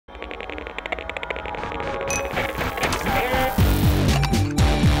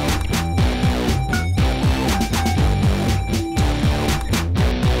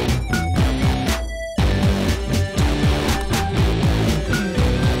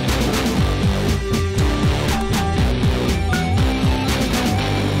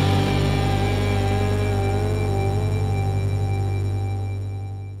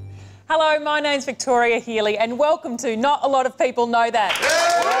my name's Victoria Healy and welcome to Not A Lot of People Know That.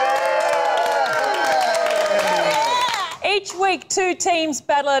 Each week, two teams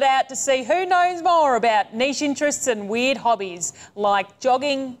battle it out to see who knows more about niche interests and weird hobbies like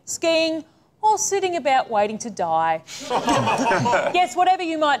jogging, skiing or sitting about waiting to die. Yes, whatever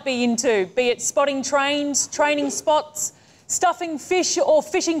you might be into, be it spotting trains, training spots, stuffing fish or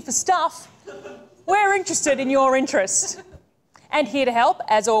fishing for stuff, we're interested in your interest. And here to help,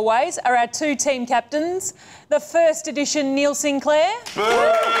 as always, are our two team captains. The first edition, Neil Sinclair.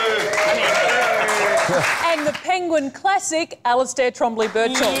 And the Penguin Classic, Alasdair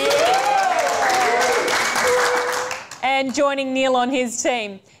Tremblay-Birchall. And joining Neil on his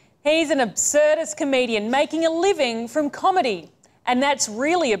team, he's an absurdist comedian making a living from comedy. And that's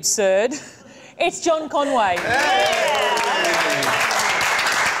really absurd. It's John Conway.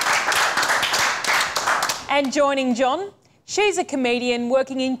 And joining John, she's a comedian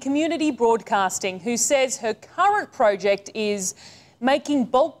working in community broadcasting who says her current project is making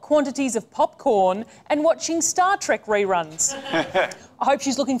bulk quantities of popcorn and watching Star Trek reruns. I hope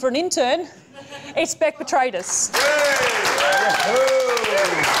she's looking for an intern. It's Petraitis.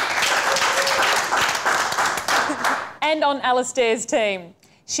 And on Alasdair's team,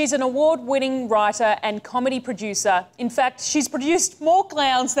 she's an award-winning writer and comedy producer. In fact, she's produced more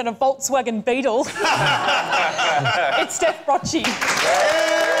clowns than a Volkswagen Beetle. It's Steph Brotchie.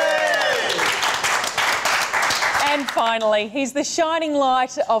 And finally, he's the shining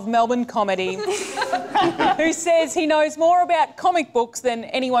light of Melbourne comedy, who says he knows more about comic books than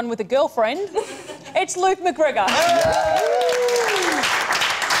anyone with a girlfriend. It's McGregor.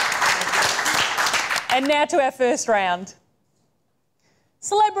 And now to our first round.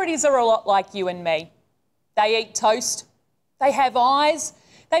 Celebrities are a lot like you and me. They eat toast, they have eyes,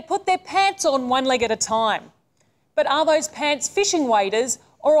 they put their pants on one leg at a time. But are those pants fishing waders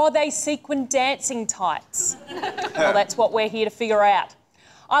or are they sequin dancing tights? Well, that's what we're here to figure out.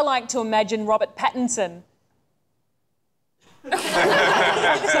 I like to imagine Robert Pattinson.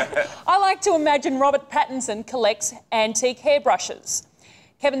 I like to imagine Robert Pattinson collects antique hairbrushes.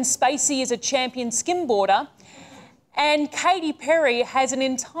 Kevin Spacey is a champion skimboarder. And Katy Perry has an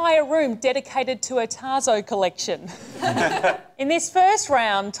entire room dedicated to her Tazo collection. In this first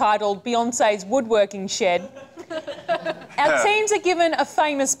round, titled Beyonce's Woodworking Shed, our teams are given a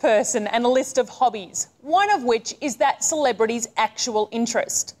famous person and a list of hobbies, one of which is that celebrity's actual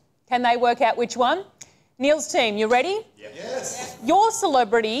interest. Can they work out which one? Neil's team, you ready? Yes. Your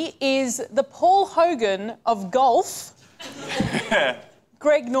celebrity is the Paul Hogan of golf,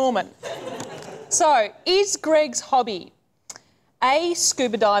 Greg Norman. So, is Greg's hobby A,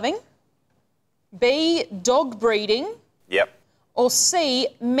 scuba diving, B, dog breeding, or C,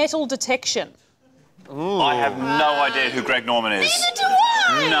 metal detection? Ooh. I have no idea who Greg Norman is. Neither do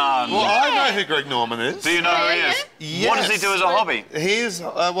I! None. Well, I know who Greg Norman is. Do you know who he is? Yes. What does he do as a hobby? He's,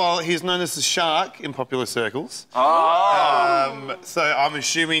 he's known as the Shark in popular circles. Oh. So I'm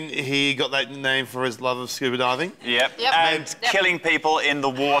assuming he got that name for his love of scuba diving. Yep. And killing people in the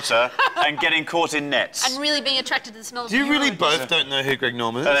water and getting caught in nets. And really being attracted to the smell of Do you really urine. both don't know who Greg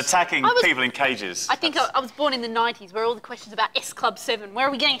Norman is? And attacking people in cages. I think I was born in the 90s, where all the questions about S Club 7, where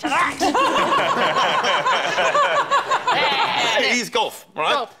are we getting to that? He's golf,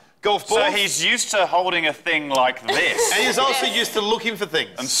 right? Golf ball. So he's used to holding a thing like this. And he's also used to looking for things.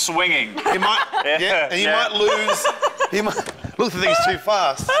 And swinging. He might, and he might lose. He might look for things too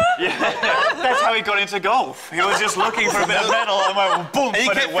fast. Yeah, that's how he got into golf. He was just looking for a bit of metal and went, well, boom,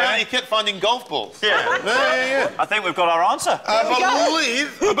 and he kept finding golf balls. Yeah. I think we've got our answer. But no,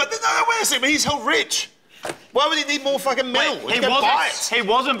 wait a second, he's so rich. Why would he need more fucking metal? He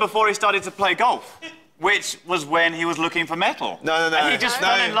wasn't before he started to play golf. Which was when he was looking for metal. No. And he just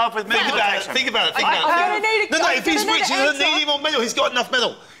fell in love with metal detection. Think about it. If he's rich, he doesn't need any more metal. He's got enough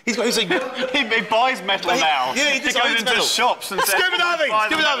metal. He buys metal now. Yeah, he goes owns into metal. shops and says... Scuba diving.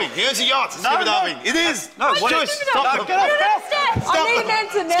 He owns a yacht. Scuba diving. It is. No, Joyce, stop. Get off. I need an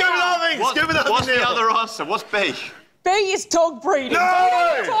answer now. Scuba diving. What's the other answer? What's B? B is dog breeding.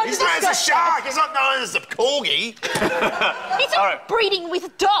 No! He's known as a shark. He's not known as a corgi. He's not breeding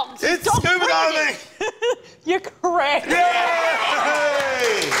with dogs. It's dog scuba diving. You're correct. Yay!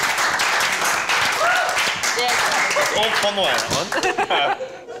 All Conway, that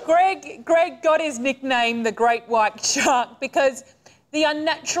one. Greg got his nickname the Great White Shark because the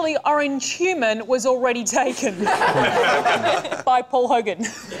unnaturally orange human was already taken by Paul Hogan.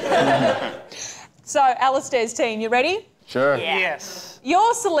 So, Alasdair's team, you ready? Sure. Yes.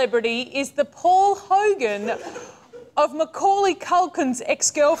 Your celebrity is the Paul Hogan of Macaulay Culkin's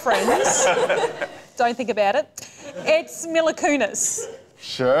ex-girlfriends. Don't think about it. It's Mila Kunis.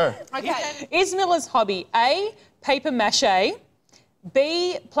 Sure. Okay. Is Miller's hobby A, paper mache,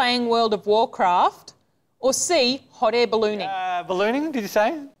 B, playing World of Warcraft, or C, hot air ballooning? Ballooning, did you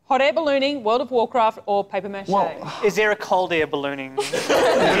say? Hot air ballooning, World of Warcraft, or paper mache? Is there a cold air ballooning? Do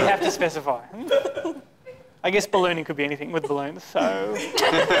you have to specify? I guess ballooning could be anything with balloons, so...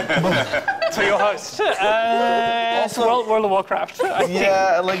 So your host. World of Warcraft.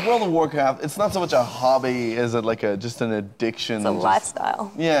 Yeah, like World of Warcraft, it's not so much a hobby as it like just an addiction. It's a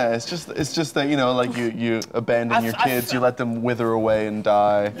lifestyle. Yeah, it's just that, you know, like you abandon your kids, you let them wither away and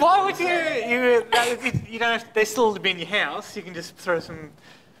die. Why would you don't have, they still be in your house, you can just throw some...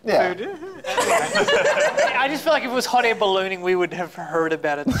 Yeah. Food. I just feel like if it was hot air ballooning, we would have heard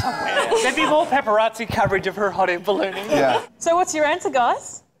about it somewhere. There'd be more paparazzi coverage of her hot air ballooning. Yeah. So what's your answer,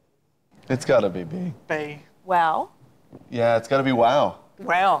 guys? It's gotta be B. B. Wow. Yeah, it's gotta be wow.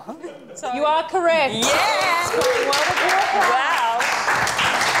 Wow. So you are correct. Yeah. World of Warcraft.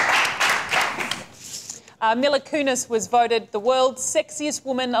 Wow. Mila Kunis was voted the world's sexiest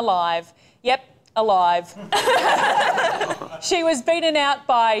woman alive. Yep, alive. She was beaten out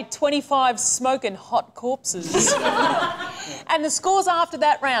by 25 smoking hot corpses. And the scores after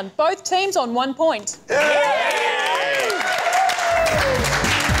that round, both teams on 1 point.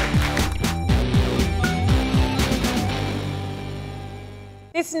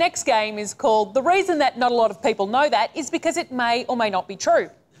 This next game is called The Reason That Not a Lot of People Know That is Because It May or May Not Be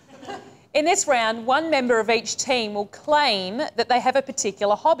True. In this round, one member of each team will claim that they have a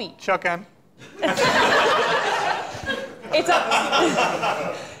particular hobby. Shotgun.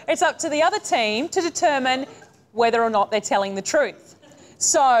 It's up to the other team to determine whether or not they're telling the truth.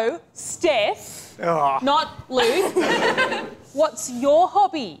 So, Steph, not Luke, what's your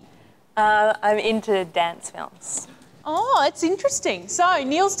hobby? I'm into dance films. Oh, it's interesting. So,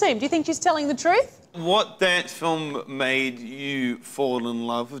 Neil's team, do you think she's telling the truth? What dance film made you fall in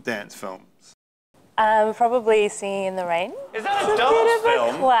love with dance films? Probably Singing in the Rain. Is that It's a a dance bit of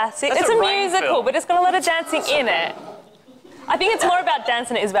film? a classic. That's It's a a rain musical, film. but it's got a lot of dancing in it. I think it's more about dance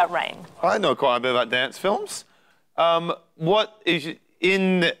than it is about rain. I know quite a bit about dance films. What is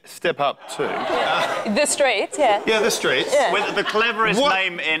in Step Up 2? The Streets, yeah. Yeah, The Streets. Yeah. With the cleverest What?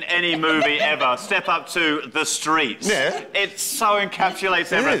 name in any movie ever, Step Up to the Streets. Yeah. It so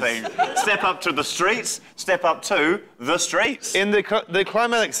encapsulates everything. Step up to the streets, step up to the streets. In the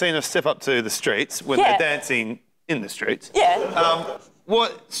climatic scene of Step Up to the Streets, when Yeah. they're dancing in the streets, Yeah.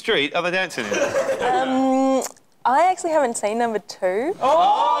 what street are they dancing in? I actually haven't seen number 2.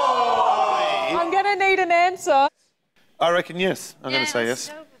 I'm going to need an answer. I reckon yes. I'm going to say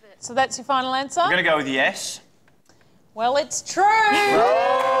yes. So that's your final answer? I'm going to go with yes. Well, it's true. Watch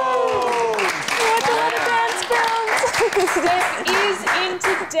a lot of dance films. Steph is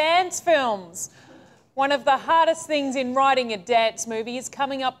into dance films. One of the hardest things in writing a dance movie is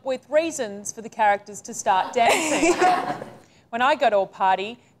coming up with reasons for the characters to start dancing. When I go to a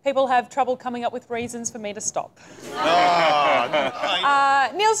party, people have trouble coming up with reasons for me to stop.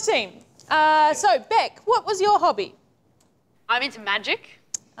 Neil's team. So, Beck, what was your hobby? I'm into magic.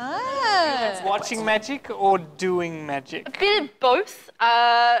 Watching magic or doing magic? A bit of both.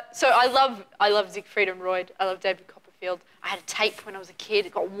 So I love Siegfried and Roy. I love David Copperfield. I had a tape when I was a kid.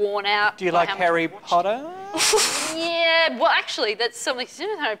 It got worn out. Do you by like how much I Harry watched. Potter? Yeah, well, actually, that's something to do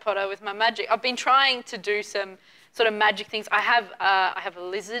with Harry Potter with my magic. I've been trying to do some sort of magic things. I have a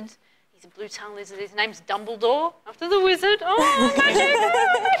lizard. He's a blue-tongued lizard. His name's Dumbledore, after the wizard. Oh, magic!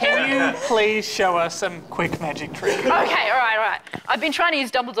 Can you please show us some quick magic trick? Okay, all right. I've been trying to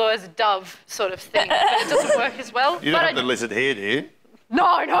use Dumbledore as a dove sort of thing, but it doesn't work as well. You don't have the lizard here, do you? No.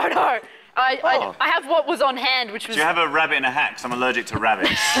 I have what was on hand, which was... Do you have a rabbit in a hat? 'Cause I'm allergic to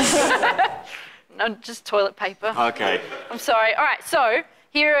rabbits. No, just toilet paper. Okay. I'm sorry. All right, so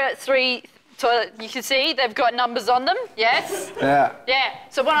here are 3 toilet... You can see they've got numbers on them, yes? Yeah. Yeah.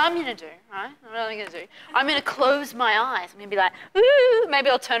 So what I'm going to do, right? What am I going to do? I'm going to close my eyes. I'm going to be like, ooh. Maybe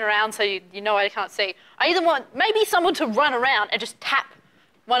I'll turn around so you know I can't see. I either want maybe someone to run around and just tap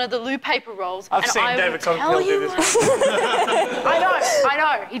one of the loo paper rolls. I've and seen I David will tell Copperfield do you this. I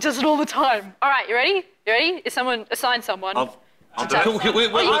know. He does it all the time. All right, you ready? Is someone assign someone? I'll do tap. it. Oh, you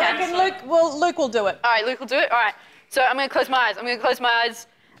I can. reckon Luke will do it. All right, Luke will do it. All right. So I'm going to close my eyes.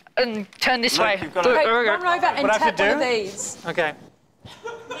 And turn this way. You've got to... Okay, run over and What I have tap to one of do? these. Okay.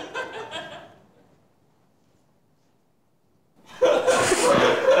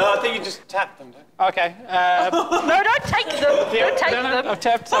 I think you just tap them, don't you? Okay. No, don't take them. Don't take them. I've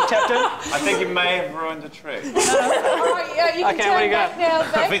tapped it. I think you may have ruined the trick. All right, yeah, you can Okay, what do turn you got? back now,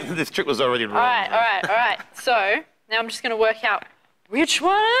 I Beck. think this trick was already wrong. All right. So now I'm just going to work out which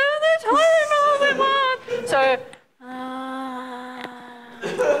one of the time I want. So,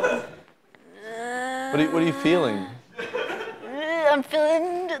 What are you feeling? I'm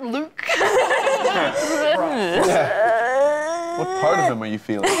feeling Luke. What part of him are you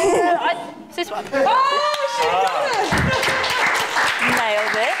feeling? It's this one. Oh, she got it!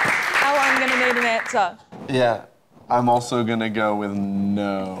 Nailed it. I'm going to need an answer. Yeah, I'm also gonna go with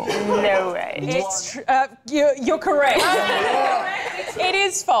no. No way. It's you're correct. It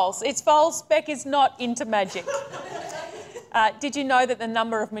is false. It's false. Beck is not into magic. Did you know that the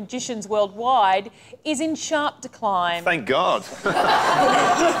number of magicians worldwide is in sharp decline? Thank God.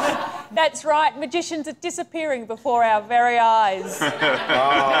 That's right. Magicians are disappearing before our very eyes.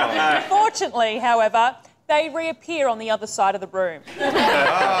 Unfortunately, however, they reappear on the other side of the room.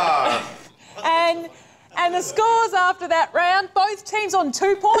 And the scores after that round, both teams on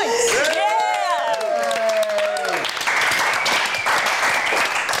 2 points.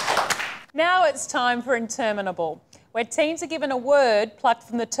 Now it's time for Interminable, where teams are given a word plucked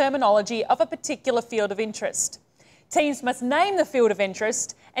from the terminology of a particular field of interest. Teams must name the field of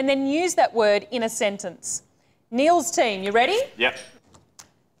interest and then use that word in a sentence. Neil's team, you ready? Yep.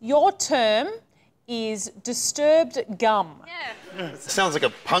 Your term is disturbed gum. Yeah. Sounds like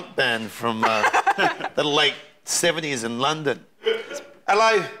a punk band from the late 70s in London.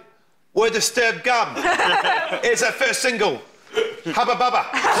 Hello, we're Disturbed Gum. It's our first single, Hubba Bubba.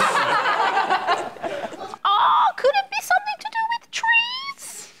 Oh, could it be something to do with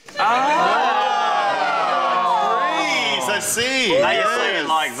trees? Trees, I see. Now you're saying it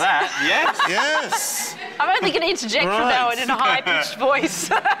like that, yes? Yes. I'm only going to interject from now on in a high-pitched voice.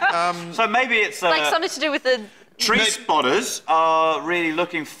 So maybe it's like something to do with the... tree spotters are really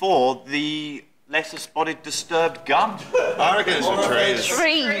looking for the lesser spotted disturbed gum. I reckon it's for trees.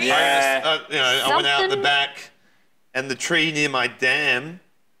 trees. Yeah. I went out the Something- back, and the tree near my dam,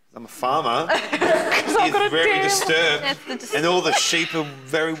 I'm a farmer, is very disturbed, That's the dis- and all the sheep are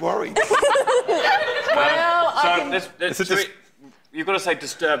very worried. Well, I So can... let's It's a dis- you've got to say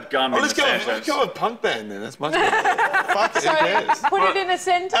disturbed gum in Let's the go sentence. with punk band then. That's much better. Fuck it, who cares? Put it in a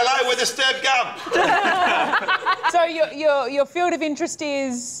sentence. Hello, we're Disturbed Gum. So your field of interest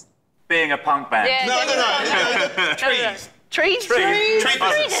is... Being a punk band. Yeah, No. Trees. Trees. Trees? Tree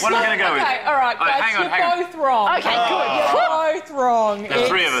business. What are we going to go with? Okay, all right, guys, hang on, you're hang on. both wrong. Okay, good. You're both wrong. There's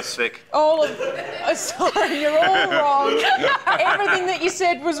three of us sick. All of... sorry, you're all wrong. Everything that you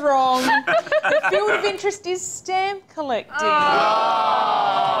said was wrong. The field of interest is stamp collecting. Boring.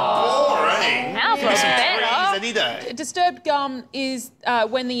 That was better. Any day. Disturbed gum is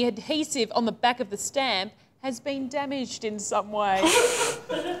when the adhesive on the back of the stamp has been damaged in some way.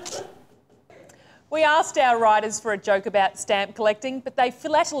 We asked our writers for a joke about stamp collecting, but they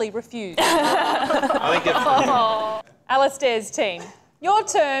flatly refused. I think it's Alasdair's team. Your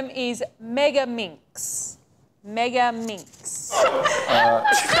term is mega minx. Mega minx.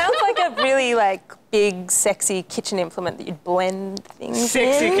 Sounds like a really big, sexy kitchen implement that you'd blend things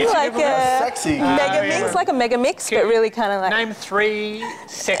Sexy in. kitchen like implement? a Sexy. mega mix, like a mega mix, but really kind of like. Name 3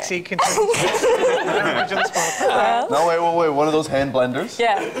 sexy contenders. No, wait. One of those hand blenders.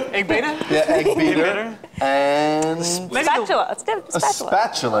 Yeah. Egg beater? Yeah, egg beater. beater. And Spatula. It's got a a spatula.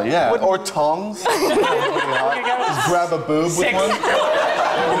 spatula, yeah. Or tongs. Just grab a boob with one.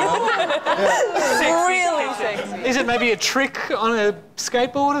 Really sexy. Is it maybe a trick on a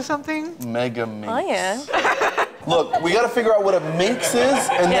skateboard or something? Mega minx. Oh, yeah. Look, we got to figure out what a minx is,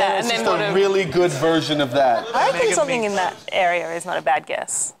 and then it's just a really good version of that. I reckon something in that area is not a bad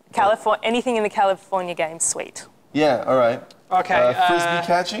guess. Anything in the California game's sweet. Yeah, all right. Okay. Frisbee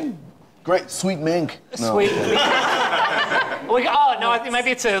catching? Great, sweet mink. No. Sweet. I think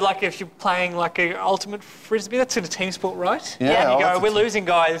maybe it's if you're playing an ultimate frisbee, that's in a team sport, right? Yeah, And you that's go, a we're losing,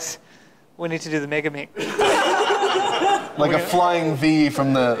 guys. We need to do the mega mix. Like a flying V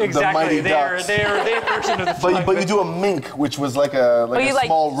from the Mighty Ducks. Their version of the But flying you do a mink, which was like a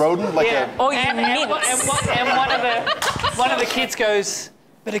small rodent, yeah. Oh, you and minx. one of the kids goes,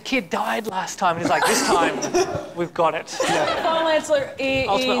 but a kid died last time. And he's like, this time, we've got it. Final answer is...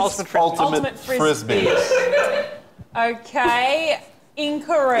 Ultimate frisbee. Ultimate frisbee. Okay,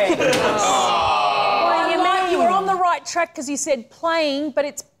 incorrect. Well, you were on the right track because you said playing, but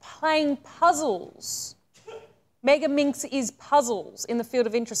it's playing puzzles. Mega Minx is puzzles, in the field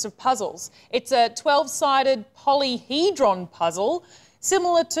of interest of puzzles. It's a 12-sided polyhedron puzzle,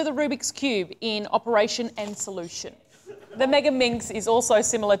 similar to the Rubik's Cube in operation and solution. The Mega Minx is also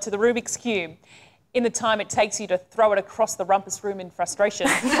similar to the Rubik's Cube in the time it takes you to throw it across the rumpus room in frustration.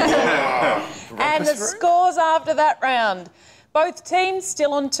 And the scores after that round. Both teams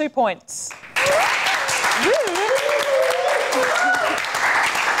still on 2 points.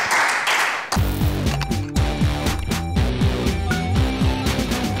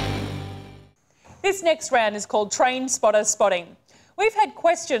 This next round is called Train Spotter Spotting. We've had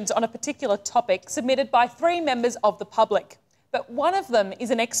questions on a particular topic submitted by 3 members of the public, but one of them is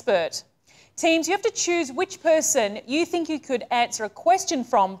an expert. Teams, you have to choose which person you think you could answer a question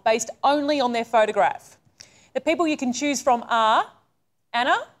from based only on their photograph. The people you can choose from are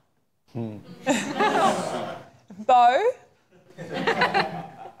Anna, Bo,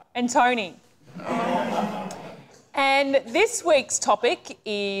 and Tony. And this week's topic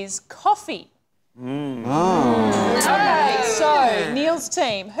is coffee. Okay, so Neil's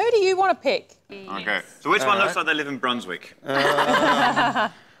team, who do you want to pick? Okay. So which one looks like they live in Brunswick?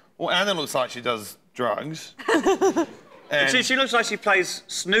 Well, Anna looks like she does drugs. And She looks like she plays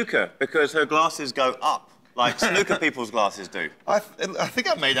snooker because her glasses go up, like snooker people's glasses do. I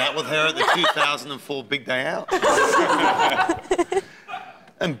think I made out with her at the 2004 Big Day Out.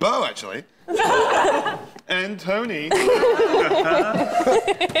 And Bo, actually. And Tony. So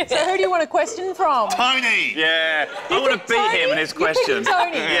who do you want a question from? Tony! Yeah, I want to beat Tony? him in his You're question. picking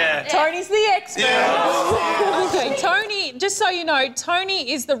Tony? Yeah. Tony's the expert. Yeah. Okay, Tony, just so you know,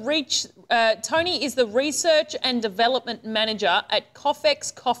 Tony is the Research and Development Manager at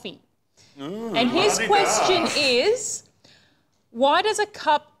Coffex Coffee. And his question is, why does a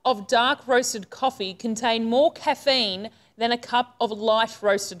cup of dark roasted coffee contain more caffeine than a cup of light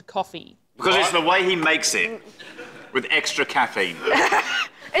roasted coffee? Because it's the way he makes it, with extra caffeine.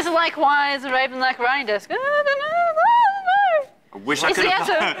 Is it like, why is a raven like a writing desk? I don't know. I wish I It's could the have.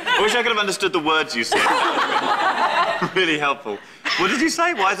 answer. I wish I could have understood the words you said. Really helpful. What did you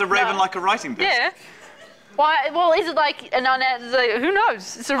say? Why is a raven like a writing desk? Yeah. Why? Well, is it like an unanswered? Who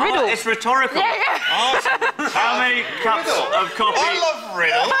knows? It's a riddle. Oh, it's rhetorical. Yeah, yeah. How many cups of coffee? I love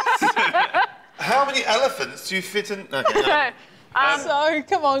riddles. How many elephants do you fit in? Okay, no. So,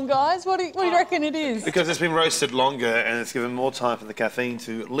 come on, guys. What do you reckon it is? Because it's been roasted longer and it's given more time for the caffeine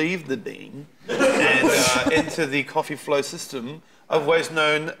to leave the bean and enter the coffee flow system of what is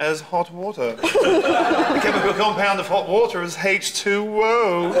known as hot water. The chemical compound of hot water is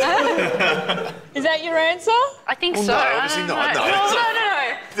H2O. Is that your answer? I think Well, so. no, obviously not. No.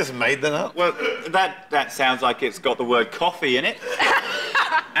 No. Just made that up. Well, that sounds like it's got the word coffee in it.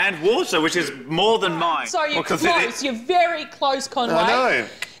 And water, which is more than mine. So you're 'cause close. You're very close, Conway. I know.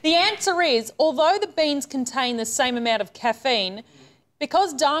 The answer is, although the beans contain the same amount of caffeine,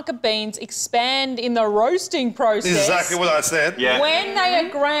 because darker beans expand in the roasting process, Exactly what I said. Yeah. when they are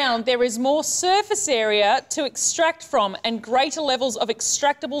ground, there is more surface area to extract from and greater levels of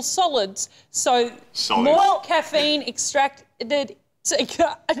extractable solids. So more caffeine extracted.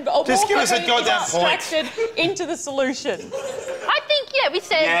 Just give us a goddamn point. Extracted into the solution. I think, we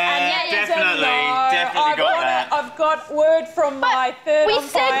said. Definitely I've got that. I've got word from my third we umpire,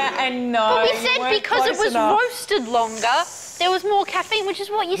 said- and no. But we you said weren't because it close was enough. roasted longer, there was more caffeine, which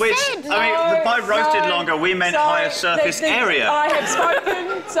is what you said. By roasted longer, we meant higher surface area. I have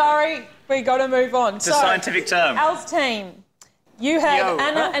spoken. Sorry, we got to move on. It's a scientific term. Al's team, you have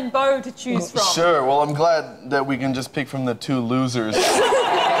Anna and Bo to choose from. Sure, well, I'm glad that we can just pick from the 2 losers. Who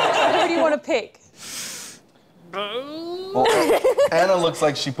do you want to pick? Well, Anna looks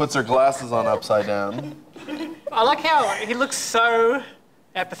like she puts her glasses on upside down. I like how he looks so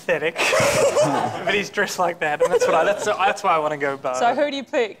apathetic, but he's dressed like that, and that's why I want to go Bo. So who do you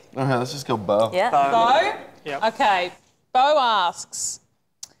pick? Okay, let's just go Bo. Yeah. Bo? Yep. Okay. Bo asks,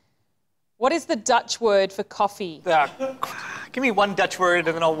 what is the Dutch word for coffee? Give me one Dutch word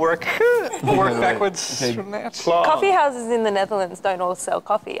and then I'll work backwards Okay. from that. Coffee houses in the Netherlands don't all sell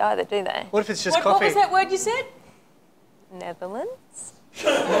coffee either, do they? What if it's just What coffee? was that word you said? Netherlands?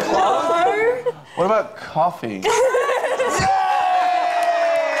 No. What about coffee?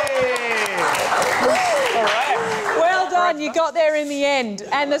 Well done, you got there in the end.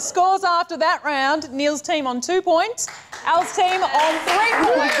 And the scores after that round, Neil's team on 2 points, Al's team on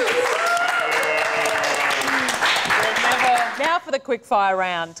 3 points. Now for the quickfire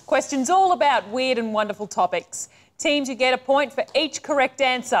round. Questions all about weird and wonderful topics. Teams, you get a point for each correct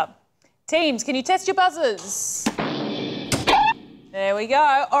answer. Teams, can you test your buzzers? There we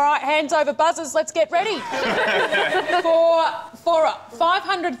go. All right, hands over buzzers. Let's get ready. For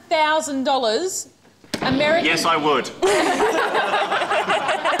 $500,000, American... Yes, I would.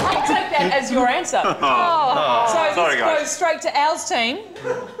 I'll take that as your answer. So Sorry, this guys. goes straight to Al's team.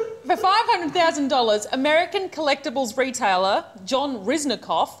 For $500,000, American collectibles retailer John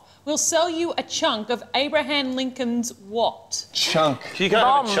Risnikoff will sell you a chunk of Abraham Lincoln's what? Chunk. You can't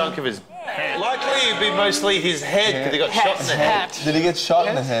have a chunk of his head. Likely it'd be mostly his head because he got shot in the head. Did he get shot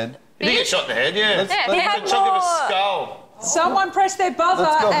in the head? He did get shot in the head, yeah. Let's- He had A chunk of his more- skull. Someone press their buzzer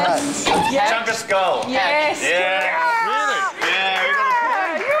Let's go and... Chunk of skull. Yes. Yeah. Really? Yeah, we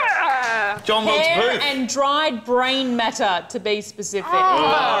got John Wilkes Hair Booth. and dried brain matter, to be specific.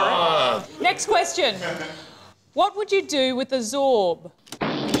 Next question. What would you do with a Zorb?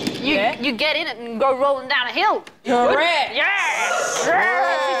 You get in it and go rolling down a hill. Correct. Yes.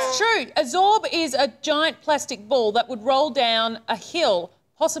 It's true. A Zorb is a giant plastic ball that would roll down a hill,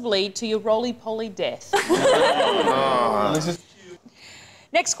 possibly to your roly-poly death.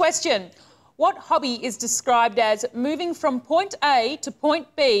 Next question. What hobby is described as moving from point A to point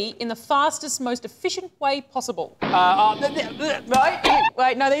B in the fastest, most efficient way possible? Right?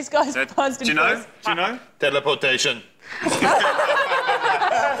 Wait, no, these guys buzzed in Do you know? first. Do you know? Teleportation.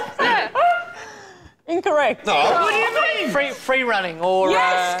 Incorrect. No. What do you mean? Free running or...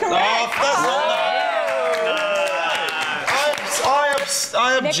 Yes, correct.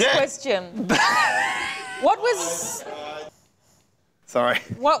 I Next object. question. Sorry.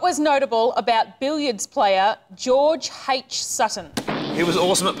 What was notable about billiards player George H. Sutton? He was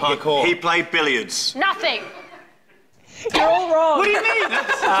awesome at parkour. He played billiards. Nothing. You're all wrong. What do you mean?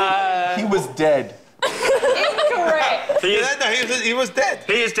 He was dead. Incorrect. He was dead.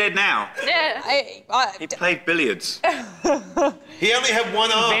 He is dead now. Yeah. He played billiards. He only had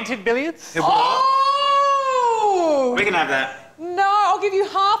one arm. Invented billiards? Oh! We can have that. No, I'll give you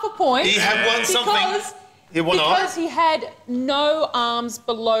half a point. He had one something. He had one arm. Because he had no arms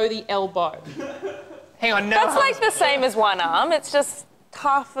below the elbow. Hang on, no. That's like the same as one arm. It's just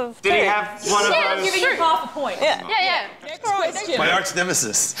half of Did he two. have one of I'm those? giving you half a point. Yeah. Next question. My arch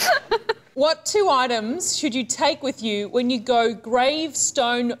nemesis. What two items should you take with you when you go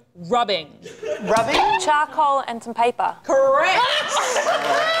gravestone rubbing? Rubbing? Charcoal and some paper. Correct.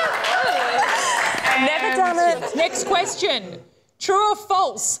 Never done it. Next question. True or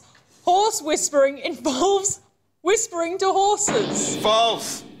false? Horse whispering involves whispering to horses.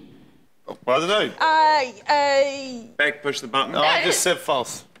 False. Oh, I don't know. Beck, push the button. No, I just said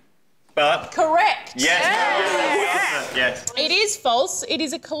false. But Correct. yes. Yes. It is false. It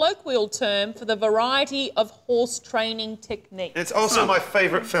is a colloquial term for the variety of horse training techniques. It's also my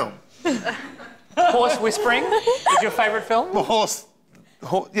favourite film. Horse Whispering is your favourite film?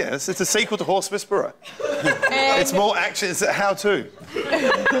 Yes, it's a sequel to Horse Whisperer. And It's more action. It's a how-to.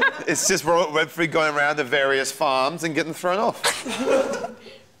 It's just Robert Redford going around to various farms and getting thrown off.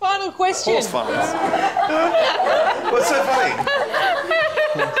 final question. Horse farms. What's so funny?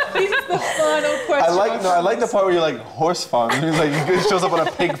 This is the final question. I like the part where you're like, horse farm. He's like, he shows up on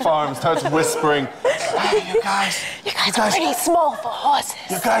a pig farm, starts whispering, hey, you guys are pretty small for horses.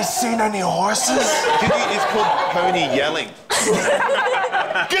 you guys seen any horses? It's called pony yelling.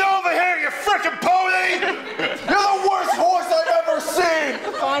 Get over here, you frickin' pony! You're the worst horse I've ever seen!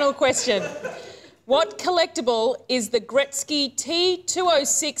 Final question. What collectible is the Gretzky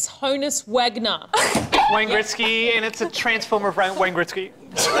T206 Honus Wagner? Wayne Gretzky, and it's a transformer of Wayne Gretzky.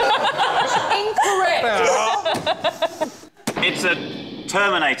 Incorrect. It's a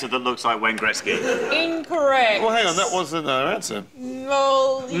Terminator that looks like Wayne Gretzky. Incorrect. Well, hang on, that wasn't our answer.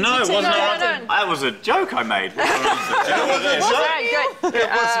 No, No, it wasn't. That was a joke I made.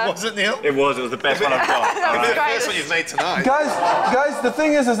 Was it, Neil? It was the best one I've got. The first one you've made tonight. Guys, the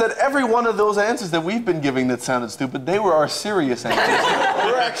thing is that every one of those answers that we've been giving that sounded stupid, they were our serious answers.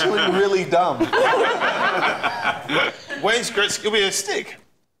 We're actually really dumb. Wayne's Gretzky will be a stick.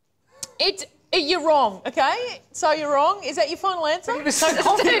 You're wrong, okay? So you're wrong. Is that your final answer? It was so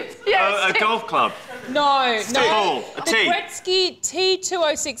confident. A golf club. No. Ball. A The tee. Gretzky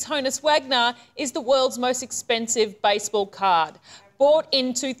T206 Honus Wagner is the world's most expensive baseball card. Bought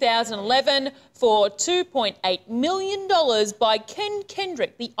in 2011 for $2.8 million by Ken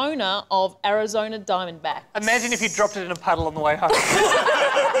Kendrick, the owner of Arizona Diamondbacks. Imagine if you dropped it in a puddle on the way home.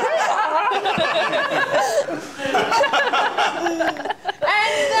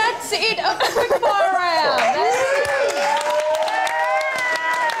 And that's it of the quickfire round.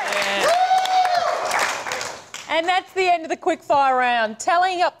 And that's the end of the quickfire round.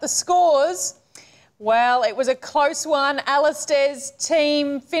 Tallying up the scores, well, it was a close one. Alasdair's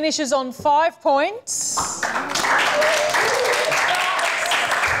team finishes on 5 points.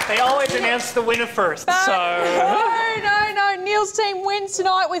 They always announce the winner first, so... No. Neil's team wins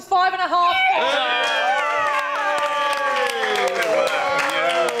tonight with 5.5 points.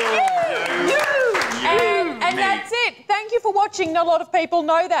 And that's it. Thank you for watching. Not a lot of people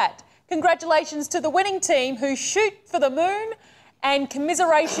know that. Congratulations to the winning team who shoot for the moon, and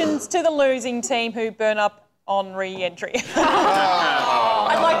commiserations to the losing team who burn up on re-entry.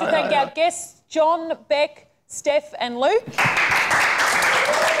 I'd like to thank our guests, John, Beck, Steph and Luke.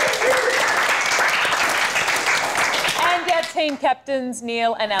 And our team captains,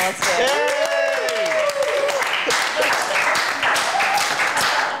 Neil and Alasdair.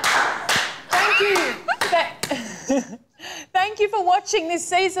 Thank you for watching this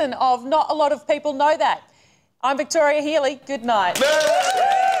season of Not a Lot of People Know That. I'm Victoria Healy. Good night.